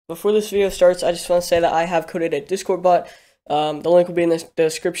Before this video starts, I just want to say that I have coded a Discord bot. The link will be in the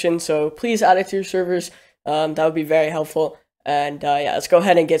description, so please add it to your servers. That would be very helpful. And yeah, let's go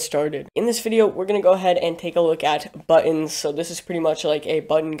ahead and get started. In this video, we're going to go ahead and take a look at buttons. So this is pretty much like a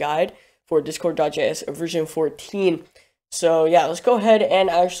button guide for Discord.js version 14. So yeah, let's go ahead and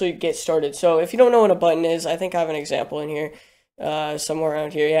actually get started. So if you don't know what a button is, I think I have an example in here, somewhere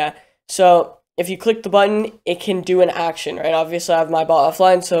around here, yeah. So if you click the button, it can do an action, right? Obviously, I have my bot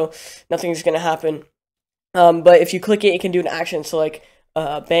offline, so nothing's going to happen. But if you click it, it can do an action. So like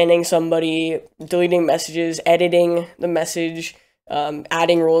banning somebody, deleting messages, editing the message,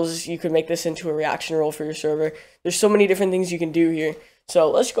 adding roles. You could make this into a reaction role for your server. There's so many different things you can do here. So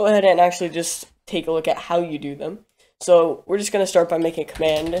let's go ahead and actually just take a look at how you do them. So we're just going to start by making a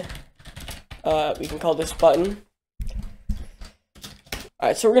command. We can call this button.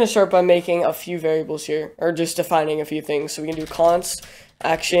 Alright, so we're going to start by making a few variables here, or just defining a few things. So we can do const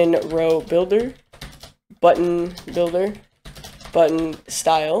action row builder, button builder, button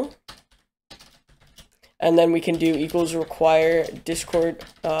style, and then we can do equals require discord.js,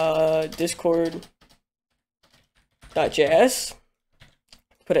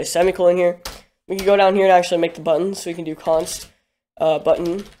 put a semicolon here. We can go down here and actually make the buttons. So we can do const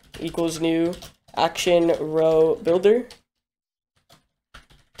button equals new action row builder,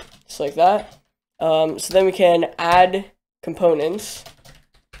 just like that. So then we can add components,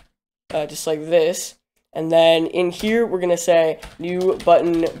 just like this. And then in here, we're going to say new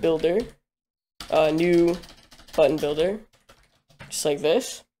button builder, just like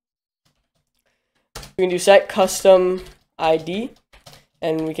this. We can do set custom ID,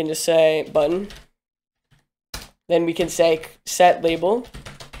 and we can just say button. Then we can say set label.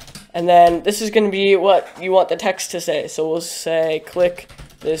 And then this is going to be what you want the text to say. So we'll say click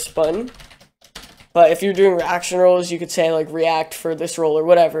this button. But if you're doing reaction roles, you could say like react for this role or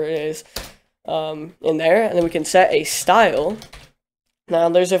whatever it is. In there, and then we can set a style. Now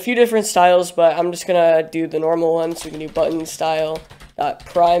there's a few different styles, but I'm just gonna do the normal one. So we can do button style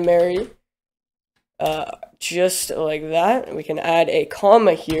primary, just like that. And we can add a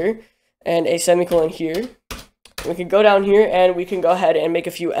comma here and a semicolon here. We can go down here and we can go ahead and make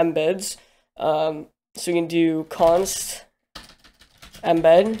a few embeds. So we can do const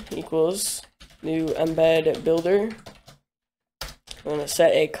embed equals new embed builder. I'm gonna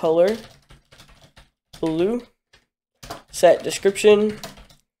set a color blue, set description,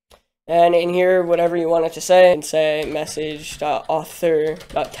 and in here whatever you want it to say, and say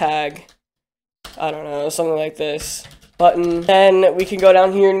message.author.tag, I don't know, something like this, button. Then we can go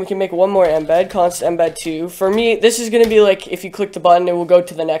down here and we can make one more embed, const embed 2. For me, this is going to be like if you click the button it will go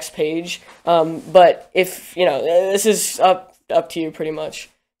to the next page, but if you know, this is up to you pretty much.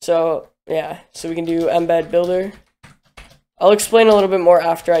 So yeah, so we can do embed builder. I'll explain a little bit more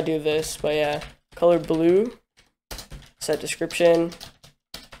after I do this, but yeah, color blue, set description,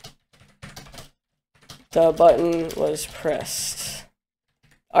 the button was pressed.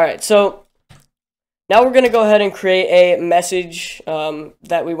 Alright, so now we're going to go ahead and create a message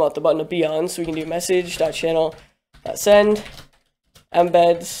that we want the button to be on. So we can do message.channel.send,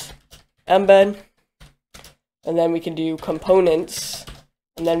 embeds, embed, and then we can do components,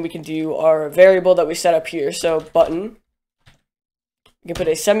 and then we can do our variable that we set up here, so button. We can put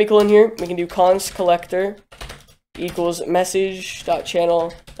a semicolon here. We can do const collector equals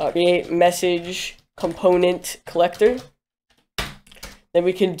message.channel.create message component collector. Then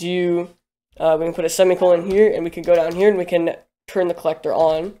we can do, we can put a semicolon here, and we can go down here and we can turn the collector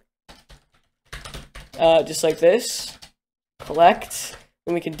on, just like this. Collect.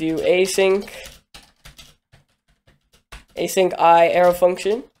 Then we can do async I arrow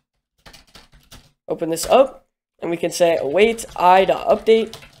function. Open this up. And we can say await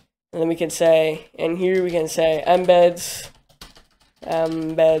i.update, and then we can say, and here we can say embed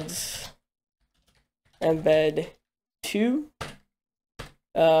 2.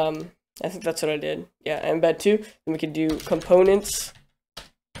 I think that's what I did. Yeah, embed 2. Then we can do components.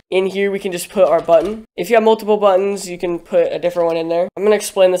 In here we can just put our button. If you have multiple buttons, you can put a different one in there. I'm gonna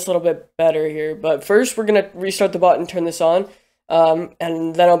explain this a little bit better here, but first we're gonna restart the bot and turn this on.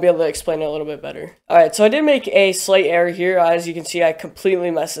 And then I'll be able to explain it a little bit better. Alright, so I did make a slight error here. As you can see, I completely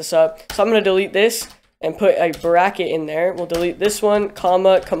messed this up. So I'm going to delete this and put a bracket in there. We'll delete this one,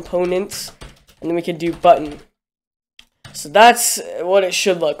 comma, components, and then we can do button. So that's what it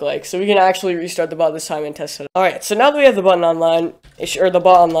should look like. So we can actually restart the bot this time and test it. Alright, so now that we have the button online, the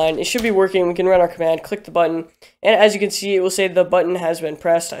bot online, it should be working. We can run our command, click the button, and as you can see, it will say the button has been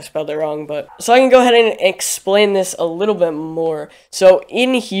pressed. I spelled it wrong, but... So I can go ahead and explain this a little bit more. So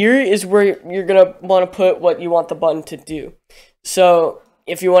in here is where you're going to want to put what you want the button to do. So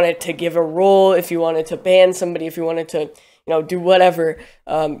if you wanted to give a role, if you wanted to ban somebody, if you wanted to, do whatever,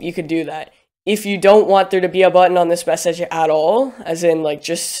 you could do that. If you don't want there to be a button on this message at all, as in like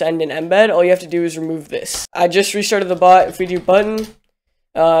just send an embed, all you have to do is remove this. I just restarted the bot. If we do button,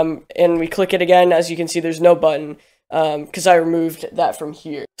 and we click it again, as you can see, there's no button, because I removed that from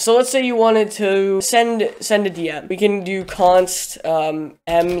here. So let's say you wanted to send a DM. We can do const m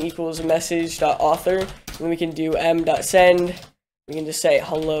equals message.author, and then we can do m.send. We can just say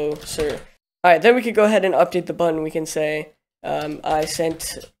hello, sir. All right, then we could go ahead and update the button. We can say I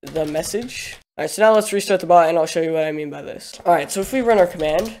sent the message. All right, so now let's restart the bot, and I'll show you what I mean by this. All right, so if we run our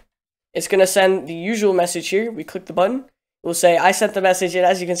command, it's gonna send the usual message here. We click the button. We'll say I sent the message, and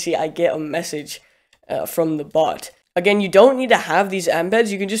as you can see, I get a message from the bot. Again, you don't need to have these embeds.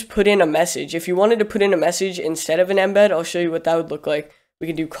 You can just put in a message. If you wanted to put in a message instead of an embed, I'll show you what that would look like. We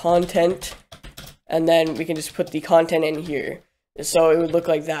can do content, and then we can just put the content in here. So it would look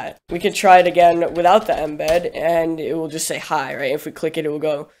like that. We could try it again without the embed, and it will just say hi, right? If we click it, it will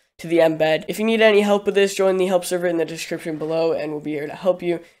go to the embed. If you need any help with this, join the help server in the description below, and we'll be here to help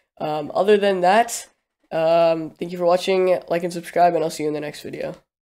you. Other than that, thank you for watching. Like and subscribe, and I'll see you in the next video.